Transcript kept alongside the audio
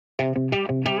My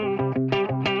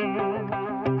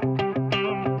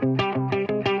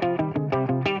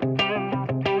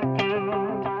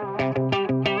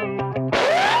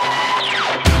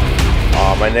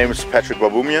name is Patrik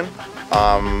Baboumian.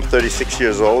 I'm 36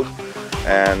 years old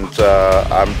and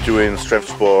I'm doing strength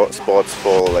sports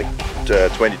for like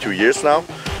 22 years now.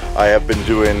 I have been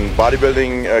doing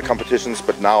bodybuilding competitions,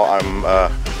 but now I'm a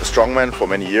strongman for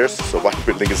many years, so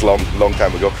bodybuilding is a long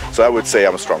time ago, so I would say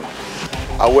I'm a strongman.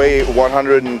 I weigh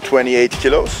 128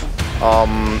 kilos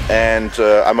and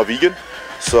I'm a vegan,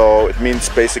 so it means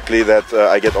basically that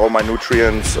I get all my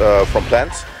nutrients from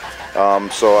plants.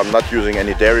 So I'm not using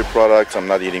any dairy products, I'm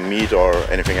not eating meat or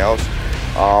anything else.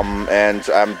 And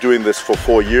I'm doing this for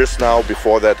 4 years now.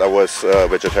 Before that I was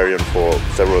vegetarian for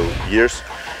several years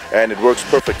and it works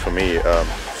perfect for me.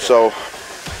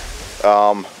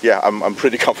 Yeah, I'm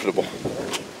pretty comfortable.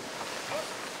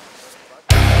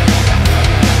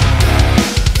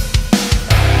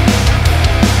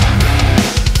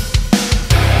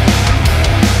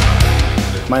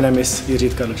 My name is Jiří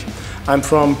Tkadlčík. I'm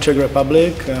from Czech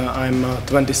Republic. I'm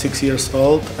 26 years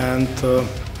old and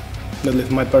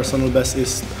my personal best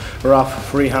is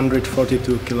rough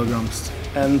 342 kilograms.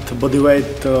 And body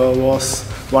weight was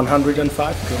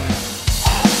 105 kilograms.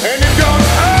 And it goes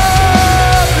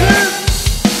up,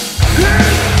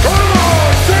 come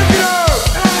on, take it up!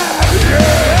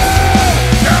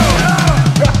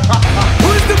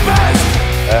 Who's the best?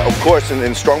 Of course,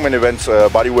 in strongman events,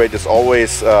 body weight is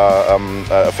always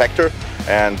a factor,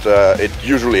 and it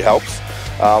usually helps.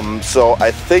 So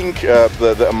I think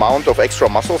the amount of extra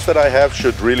muscles that I have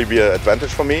should really be an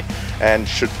advantage for me and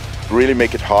should really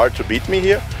make it hard to beat me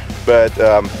here. But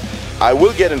I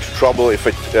will get into trouble if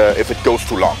it goes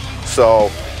too long.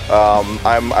 So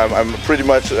I'm pretty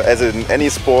much, as in any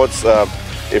sports,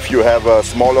 if you have a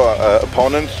smaller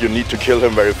opponent, you need to kill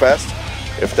him very fast.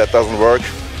 If that doesn't work,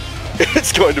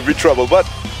 it's going to be trouble. But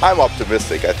I'm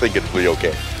optimistic. I think it'll be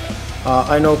okay.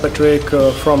 I know Patrik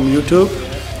from YouTube.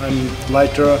 I'm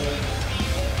lighter.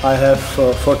 I have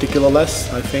 40 kilo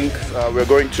less, I think. We're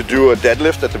going to do a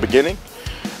deadlift at the beginning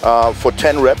for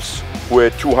 10 reps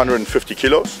with 250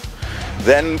 kilos.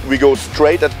 Then we go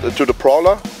straight to the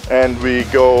prowler and we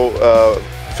go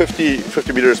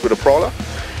 50 meters with a prowler.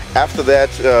 After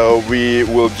that we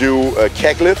will do a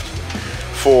keg lift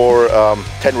for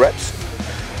 10 reps.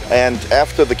 And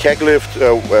after the keg lift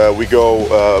we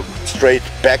go straight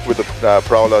back with the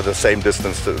prowler the same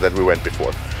distance that we went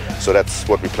before. So that's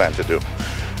what we plan to do.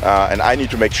 And I need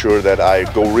to make sure that I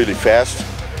go really fast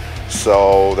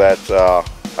so that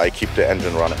I keep the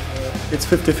engine running. It's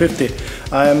 50-50.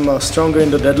 I am stronger in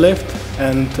the deadlift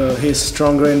and he's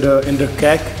stronger in the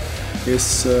keg.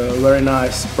 He's a very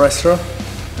nice presser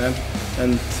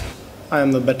and I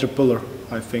am the better puller,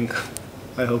 I think.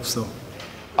 I hope so.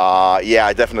 Yeah,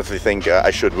 I definitely think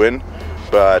I should win,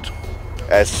 but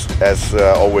as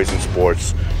always in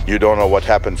sports, you don't know what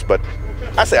happens, but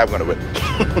I say I'm gonna win.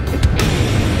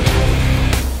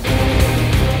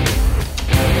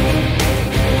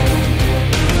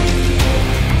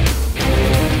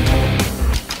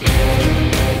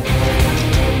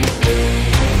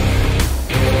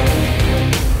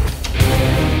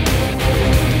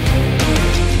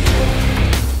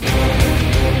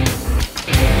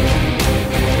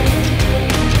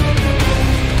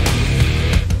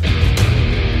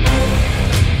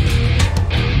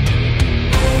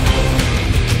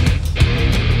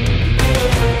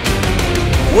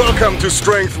 Welcome to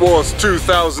Strength Wars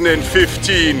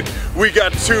 2015. We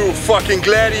got two fucking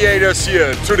gladiators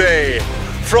here today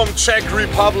from Czech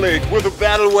Republic with a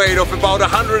battle weight of about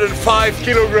 105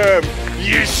 kilograms,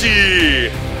 Jiří.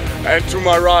 And to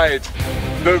my right,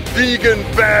 the vegan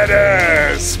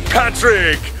badass,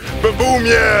 Patrik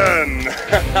Baboumian.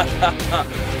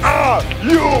 Are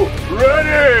you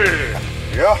ready?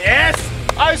 Yeah. Yes,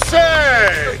 I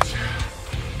said.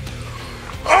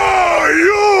 Are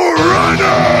you ready?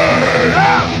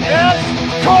 Yes.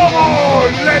 Come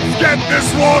on, let's get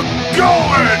this one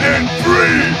going in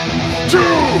 3, 2,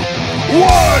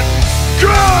 1,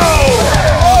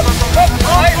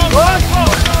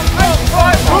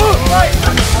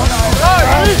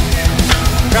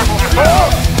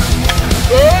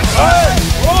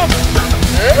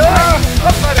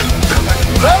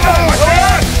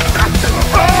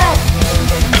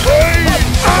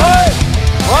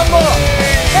 One more.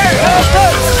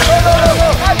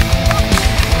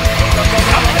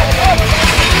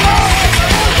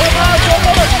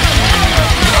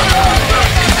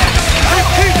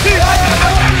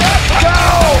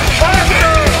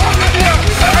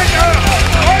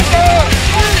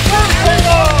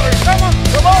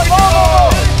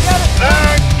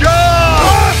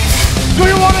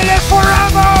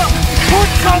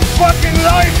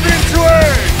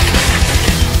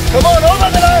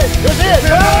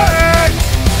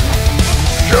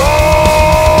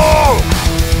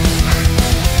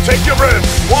 breath.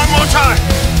 One more time.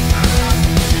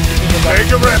 Take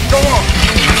a breath. Come on.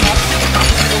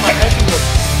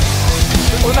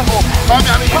 Und nach oben. Komm,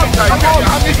 wir haben nicht ewig Zeit.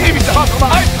 Wir haben nicht ewig Zeit. Komm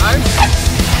mal. Eins.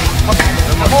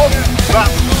 Nach oben. Zwei.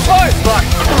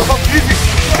 Komm, easy.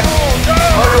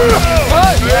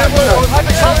 Sehr gut. Halt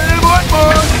den Schatten in den Rücken.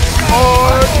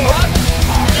 Und.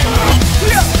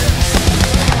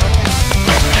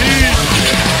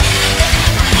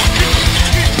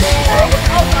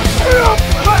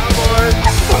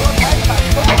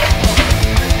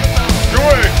 Do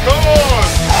it. Come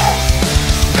on.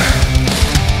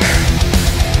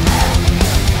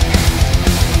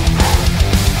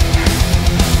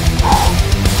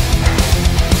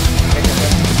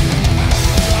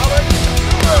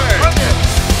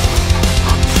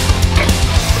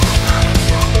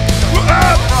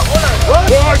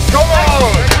 Boys, come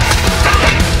on!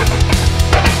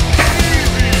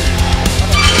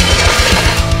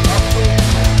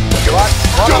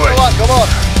 Come on.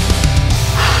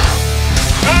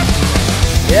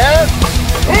 Yes.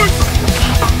 Push!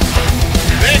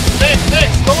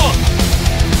 Next, come on!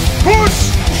 Push!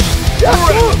 Ja,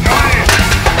 Do it! Nice!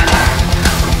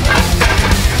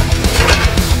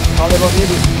 Ale noch nie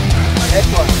bis.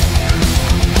 Etwas.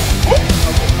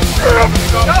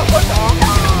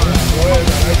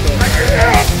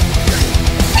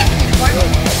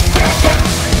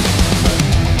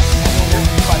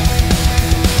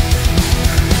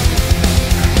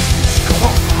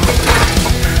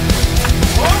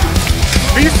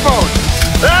 Beast mode!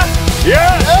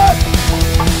 Yeah!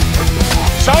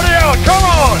 Shout it out! Come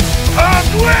on!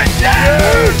 Do it!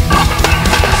 Yeah!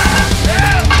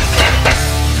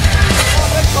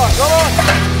 Come on.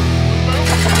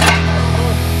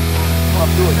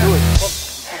 Do it.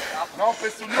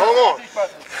 Come on!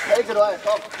 Take it away,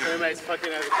 komm.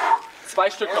 Zwei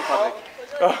Stück noch, Patrik.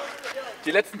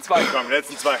 Die letzten zwei. Komm,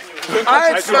 letzten zwei.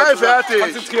 1, 2, fertig.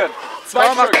 Konzentrieren. Zwei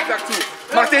Mach Stück. den Sack zu.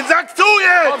 Mach den Sack zu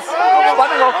jetzt!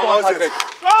 Spannung aufbauen, Patrik.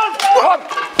 Komm! Komm!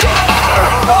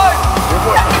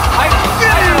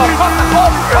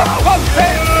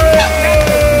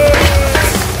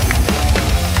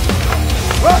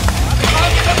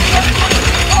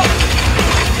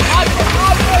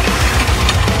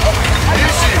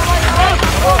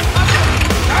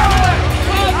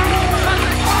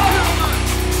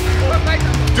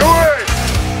 Do it!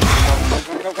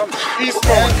 East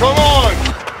mode, come on!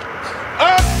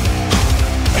 Up!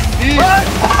 East!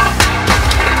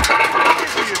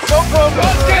 No problem!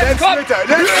 Let's komm!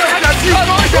 zieh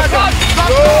durch, Alter!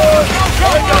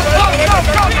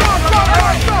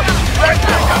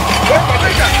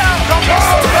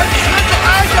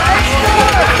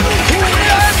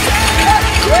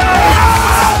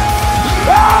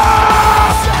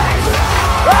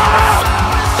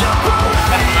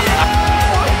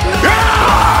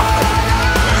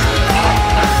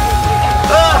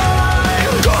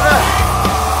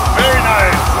 Very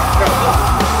nice!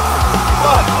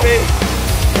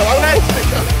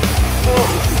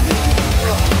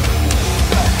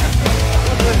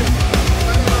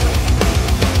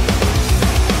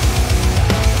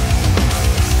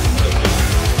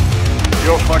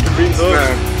 You're fucking beast,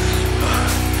 man.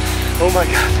 Oh my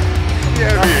god.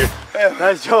 Heavy.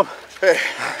 Nice job.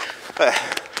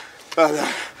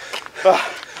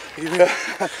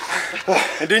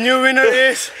 And the new winner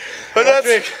is But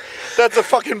that's a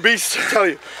fucking beast, I tell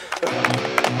you.